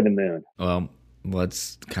over the moon? Well,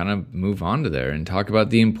 let's kind of move on to there and talk about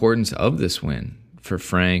the importance of this win for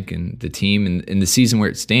Frank and the team and in the season where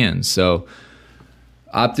it stands. So,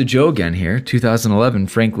 Opta Joe again here. 2011,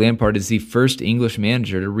 Frank Lampard is the first English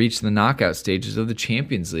manager to reach the knockout stages of the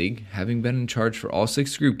Champions League, having been in charge for all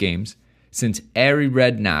 6 group games since Harry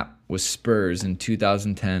Redknapp was Spurs in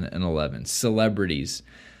 2010 and 11. Celebrities.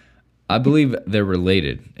 I believe they're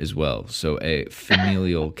related as well, so a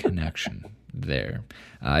familial connection there.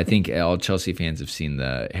 I think all Chelsea fans have seen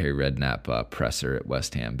the Harry Redknapp presser at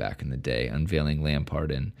West Ham back in the day, unveiling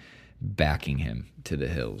Lampard and backing him to the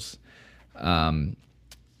hills.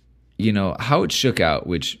 How it shook out,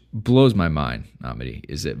 which blows my mind, Amity,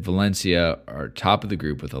 is that Valencia are top of the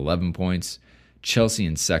group with 11 points, Chelsea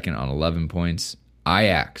in second on 11 points,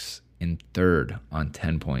 Ajax in third on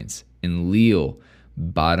 10 points, and Lille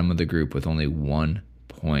bottom of the group with only 1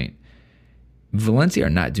 point. Valencia are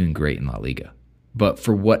not doing great in La Liga, but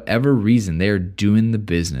for whatever reason, they are doing the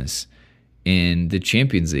business in the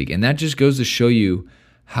Champions League. And that just goes to show you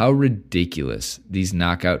how ridiculous these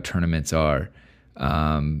knockout tournaments are.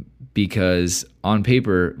 Because on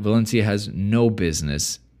paper, Valencia has no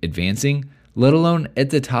business advancing, let alone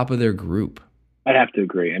at the top of their group. I'd have to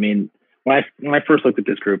agree. I mean, when I first looked at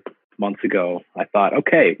this group months ago, I thought,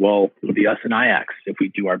 okay, well, it'll be us and Ajax if we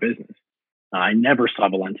do our business. I never saw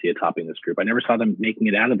Valencia topping this group. I never saw them making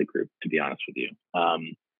it out of the group, to be honest with you.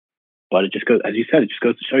 But it just goes, as you said, it just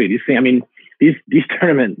goes to show you these things. I mean, this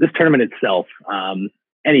tournament itself,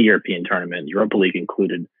 any European tournament, Europa League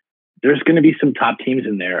included, there's going to be some top teams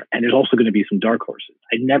in there, and there's also going to be some dark horses.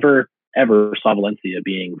 I never, ever saw Valencia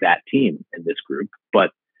being that team in this group. But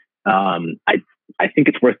I think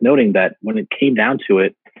it's worth noting that when it came down to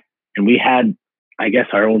it, and we had, I guess,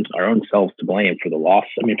 our own selves to blame for the loss.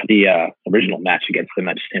 I mean, for the original match against them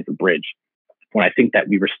at Stamford Bridge, when I think that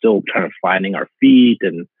we were still kind of finding our feet,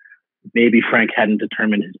 and maybe Frank hadn't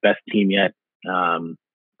determined his best team yet.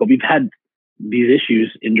 But we've had these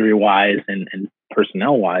issues injury-wise and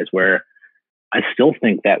personnel-wise, where I still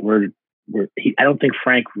think that I don't think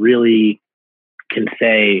Frank really can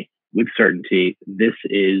say with certainty this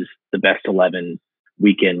is the best 11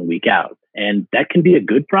 week in, week out. And that can be a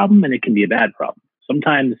good problem and it can be a bad problem.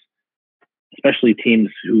 Sometimes, especially teams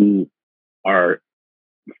who are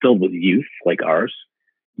filled with youth like ours,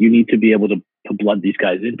 you need to be able to blood these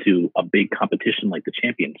guys into a big competition like the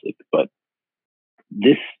Champions League. But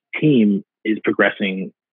this team is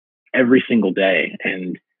progressing every single day.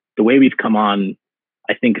 And the way we've come on,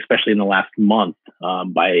 I think, especially in the last month,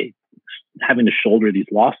 by having to shoulder these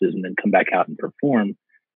losses and then come back out and perform,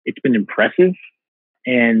 it's been impressive.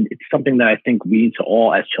 And it's something that I think we need to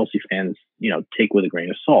all, as Chelsea fans, take with a grain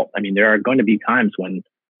of salt. I mean, there are going to be times when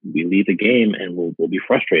we leave the game and we'll be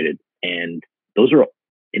frustrated. And those are,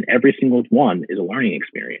 in every single one, is a learning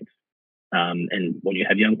experience. And when you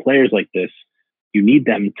have young players like this, you need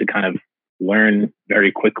them to kind of learn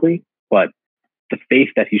very quickly. But the faith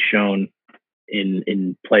that he's shown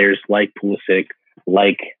in players like Pulisic,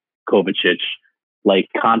 like Kovacic, like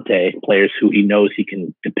Conte, players who he knows he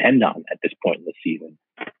can depend on at this point in the season,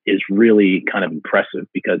 is really kind of impressive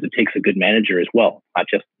because it takes a good manager as well, not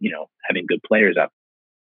just, having good players out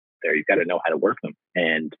there. You've got to know how to work them.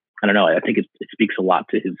 And I don't know, I think it speaks a lot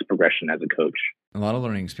to his progression as a coach. A lot of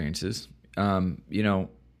learning experiences.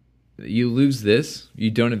 You lose this, you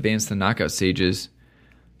don't advance the knockout stages.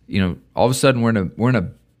 All of a sudden we're not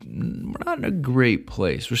in a great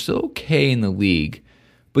place. We're still okay in the league,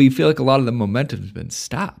 but you feel like a lot of the momentum has been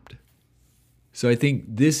stopped. So I think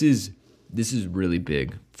this is really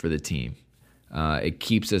big for the team. It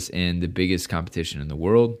keeps us in the biggest competition in the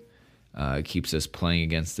world. It keeps us playing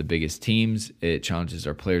against the biggest teams. It challenges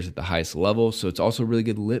our players at the highest level. So it's also a really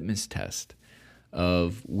good litmus test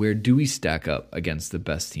of where do we stack up against the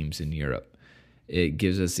best teams in Europe. It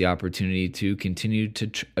gives us the opportunity to continue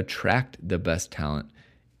to attract the best talent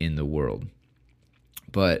in the world.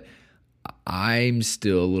 But I'm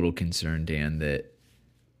still a little concerned, Dan, that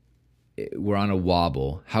we're on a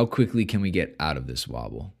wobble. How quickly can we get out of this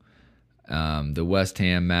wobble? The West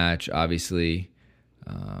Ham match, obviously.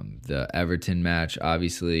 The Everton match,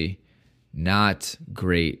 obviously. Not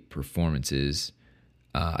great performances.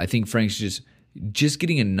 I think Frank's just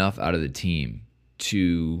getting enough out of the team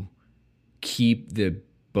to keep the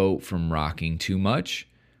boat from rocking too much.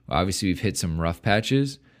 Obviously, we've hit some rough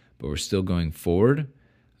patches, but we're still going forward.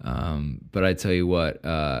 But I tell you what,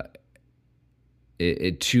 at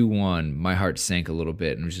 2-1, my heart sank a little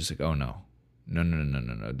bit and was just like, oh no.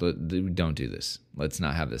 Don't do this. Let's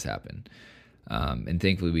not have this happen. And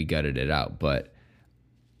thankfully we gutted it out, but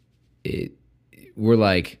we're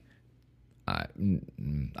like, I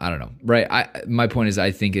don't know. Right. My point is,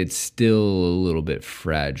 I think it's still a little bit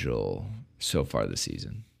fragile so far this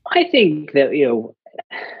season. I think that,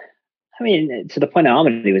 to the point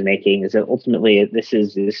Amity was making is that ultimately this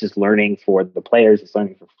is learning for the players. It's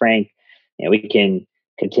learning for Frank. We can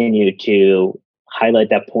continue to highlight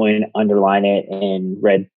that point, underline it in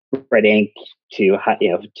red ink to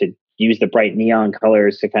use the bright neon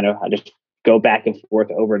colors to kind of just go back and forth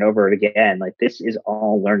over and over again. Like, this is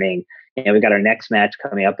all learning. And we got our next match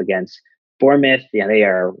coming up against Bournemouth. They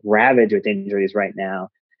are ravaged with injuries right now.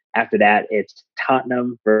 After that, it's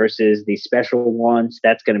Tottenham versus the special ones.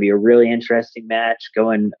 That's going to be a really interesting match,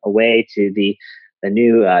 going away to the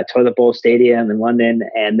new Toilet Bowl Stadium in London.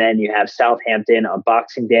 And then you have Southampton on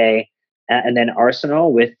Boxing Day. And then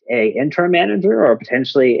Arsenal with a interim manager or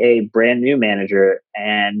potentially a brand new manager.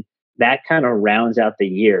 And that kind of rounds out the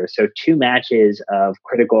year. So 2 matches of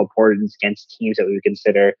critical importance against teams that we would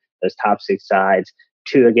consider those top 6 sides,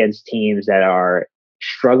 2 against teams that are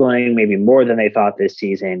struggling maybe more than they thought this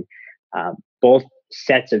season. Both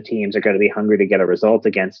sets of teams are going to be hungry to get a result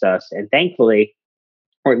against us. And thankfully,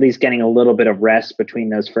 or at least getting a little bit of rest between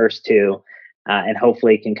those first 2, and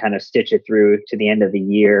hopefully can kind of stitch it through to the end of the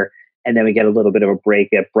year. And then we get a little bit of a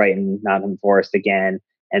break at Brighton, Nottingham Forest again,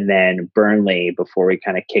 and then Burnley before we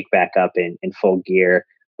kind of kick back up in full gear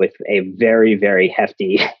with a very, very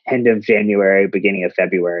hefty end of January, beginning of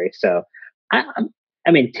February. So,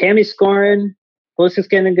 Tammy's scoring, Pulisic's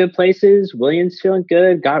getting in good places, Williams feeling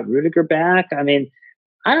good, got Rudiger back.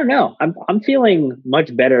 I don't know. I'm feeling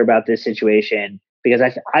much better about this situation because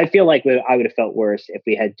I feel like I would have felt worse if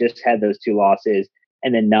we had just had those 2 losses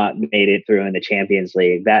and then not made it through in the Champions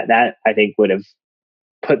League. That I think would have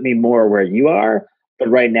put me more where you are. But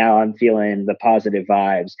right now I'm feeling the positive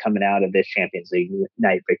vibes coming out of this Champions League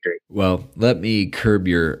night victory. Well, let me curb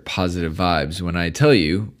your positive vibes when I tell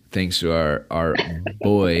you, thanks to our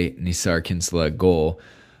boy Nisar Kinsella goal,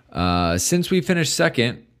 since we finished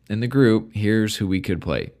second in the group, here's who we could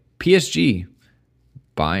play. PSG,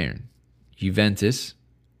 Bayern, Juventus,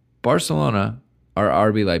 Barcelona, or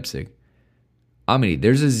RB Leipzig. Amity,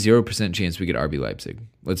 there's a 0% chance we get RB Leipzig.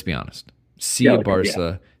 Let's be honest. See a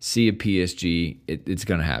Barca, see a PSG. It's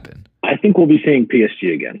going to happen. I think we'll be seeing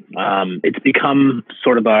PSG again. It's become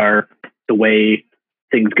sort of the way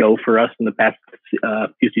things go for us in the past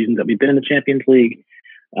few seasons that we've been in the Champions League.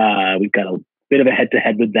 We've got a bit of a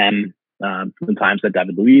head-to-head with them. Sometimes that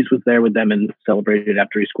David Luiz was there with them and celebrated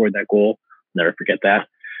after he scored that goal. Never forget that.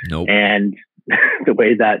 Nope. And the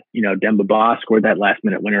way that, Demba Ba scored that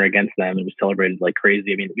last-minute winner against them, it was celebrated like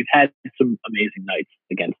crazy. We've had some amazing nights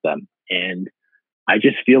against them. And I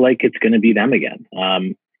just feel like it's going to be them again.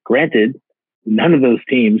 Granted, none of those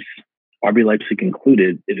teams, RB Leipzig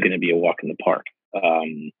included, is going to be a walk in the park.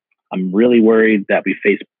 I'm really worried that we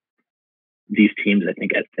face these teams, I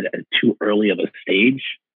think, at too early of a stage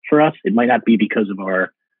for us. It might not be because of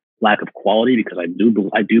our lack of quality, because I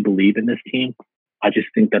do believe in this team. I just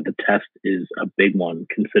think that the test is a big one,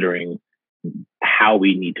 considering how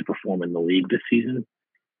we need to perform in the league this season.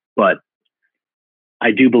 But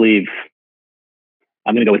I do believe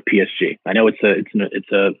I'm going to go with PSG. I know it's a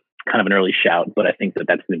kind of an early shout, but I think that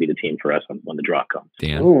that's going to be the team for us when the draw comes.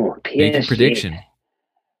 Dan, Ooh, PSG. make a prediction.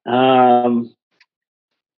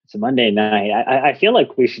 It's a Monday night. I feel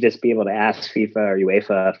like we should just be able to ask FIFA or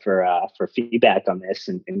UEFA for feedback on this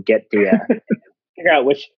and get the figure out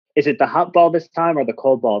which is it the hot ball this time or the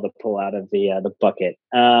cold ball to pull out of the bucket.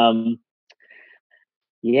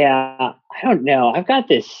 Yeah, I don't know. I've got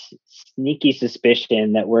this sneaky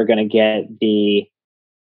suspicion that we're going to get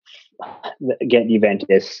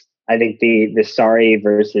Juventus. I think the Sarri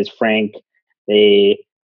versus Frank, the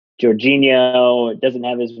Jorginho doesn't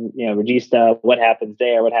have his, Regista. What happens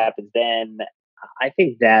there? What happens then? I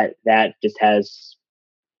think that just has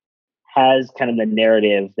kind of the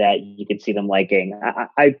narrative that you could see them liking.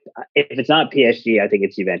 If it's not PSG, I think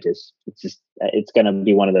it's Juventus. It's going to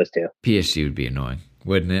be one of those two. PSG would be annoying,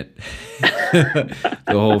 wouldn't it? The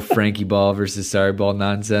whole Frankie ball versus Sarri ball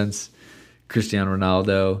nonsense. Cristiano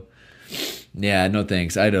Ronaldo. Yeah, no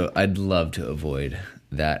thanks. I'd love to avoid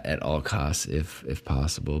that at all costs if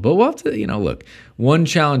possible. But we'll have to, look, one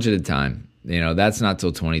challenge at a time. That's not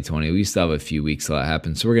till 2020. We still have a few weeks till that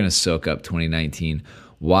happens. So we're going to soak up 2019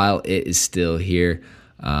 while it is still here.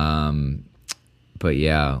 But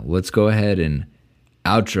yeah, let's go ahead and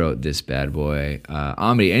outro this bad boy.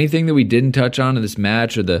 Amity, anything that we didn't touch on in this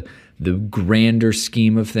match or the grander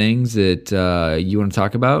scheme of things that you want to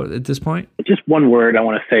talk about at this point? Just one word I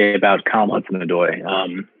want to say about Callum Hudson-Odoi.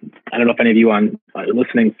 I don't know if any of you on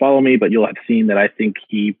listening follow me, but you'll have seen that I think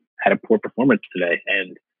he had a poor performance today.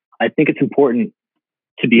 And I think it's important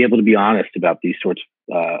to be able to be honest about these sorts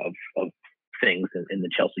of things in the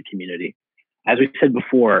Chelsea community. As we said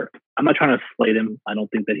before, I'm not trying to slate him. I don't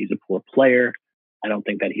think that he's a poor player. I don't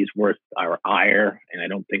think that he's worth our ire, and I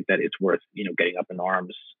don't think that it's worth, getting up in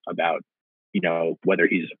arms about, whether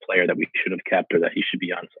he's a player that we should have kept or that he should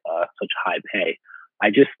be on such high pay.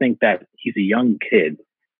 I just think that he's a young kid,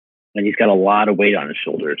 and he's got a lot of weight on his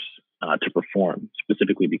shoulders to perform,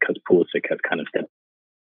 specifically because Pulisic has kind of stepped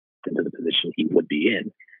into the position he would be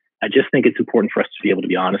in. I just think it's important for us to be able to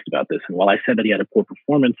be honest about this. And while I said that he had a poor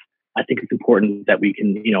performance, I think it's important that we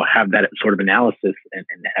can, have that sort of analysis and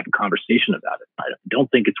have a conversation about it. I don't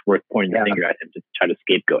think it's worth pointing the finger at him to try to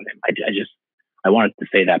scapegoat him. I wanted to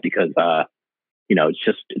say that because,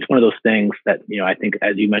 it's one of those things that, I think,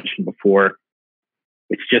 as you mentioned before,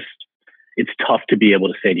 it's tough to be able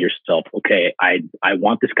to say to yourself, okay, I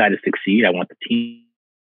want this guy to succeed. I want the team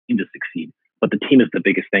to succeed. But the team is the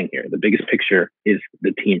biggest thing here. The biggest picture is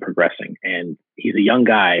the team progressing. And he's a young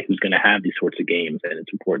guy who's going to have these sorts of games, and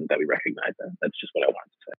it's important that we recognize that. That's just what I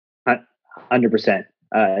wanted to say.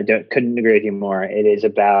 100%. Couldn't agree with you more. It is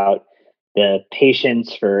about the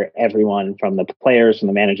patience for everyone, from the players, from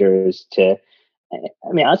the managers to,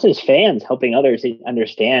 us as fans, helping others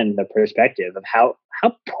understand the perspective of how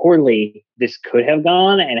poorly this could have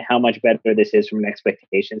gone and how much better this is from an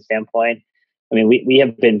expectation standpoint. We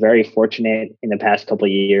have been very fortunate in the past couple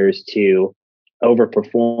of years to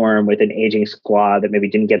overperform with an aging squad that maybe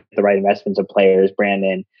didn't get the right investments of players,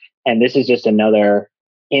 Brandon. And this is just another,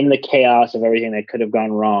 in the chaos of everything that could have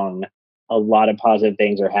gone wrong, a lot of positive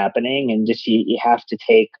things are happening. And just you have to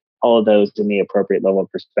take all of those in the appropriate level of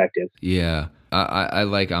perspective. Yeah, I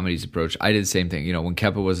like Amity's approach. I did the same thing. When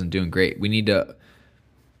Kepa wasn't doing great, we need to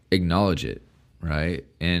acknowledge it, right?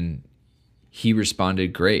 And he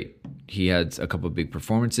responded great. He had a couple of big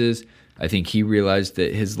performances. I think he realized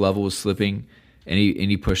that his level was slipping, and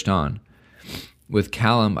he pushed on. With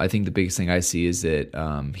Callum, I think the biggest thing I see is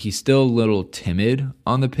that he's still a little timid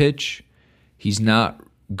on the pitch. He's not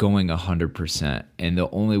going 100%, and the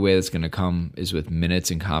only way that's going to come is with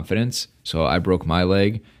minutes and confidence. So I broke my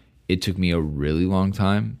leg. It took me a really long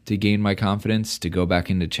time to gain my confidence to go back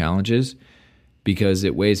into challenges because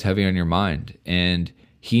it weighs heavy on your mind. And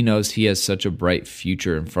he knows he has such a bright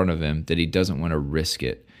future in front of him that he doesn't want to risk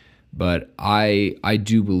it. But I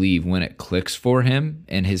do believe when it clicks for him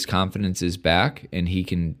and his confidence is back and he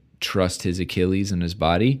can trust his Achilles and his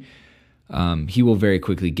body, he will very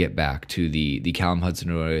quickly get back to the Callum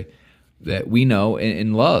Hudson-Odoi that we know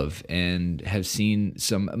and love and have seen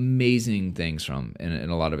some amazing things from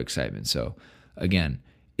and a lot of excitement. So again,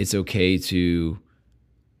 it's okay to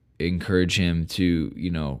encourage him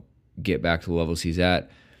to, get back to the levels he's at.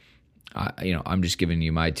 I'm just giving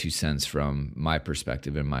you my 2 cents from my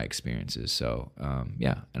perspective and my experiences. So,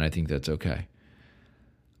 and I think that's okay.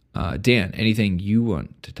 Dan, anything you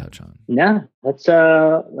want to touch on? No, let's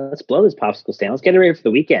blow this popsicle stand. Let's get it ready for the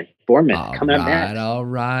weekend. Bournemouth coming up next. All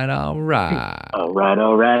right.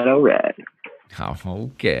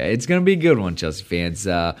 Okay, it's going to be a good one, Chelsea fans.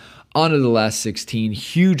 On to the last 16.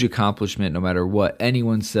 Huge accomplishment, no matter what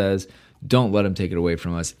anyone says. Don't let them take it away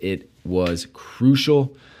from us. It was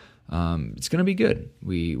crucial. It's going to be good.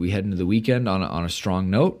 We head into the weekend on a strong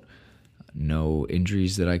note. No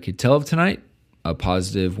injuries that I could tell of tonight. A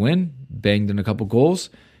positive win, banged in a couple goals,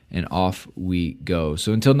 and off we go.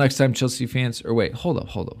 So until next time, Chelsea fans, or wait, hold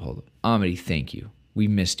up. Amity, thank you. We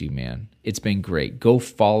missed you, man. It's been great. Go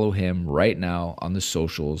follow him right now on the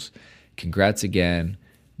socials. Congrats again.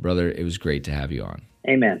 Brother, it was great to have you on.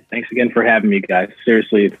 Amen. Thanks again for having me, guys.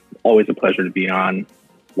 Seriously, it's always a pleasure to be on.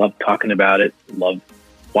 Love talking about it. Love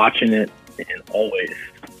watching it. And always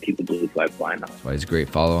keep the blue flag flying high. That's why it's a great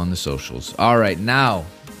follow on the socials. All right, now,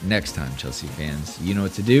 next time, Chelsea fans, you know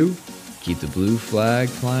what to do. Keep the blue flag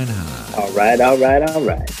flying high. All right.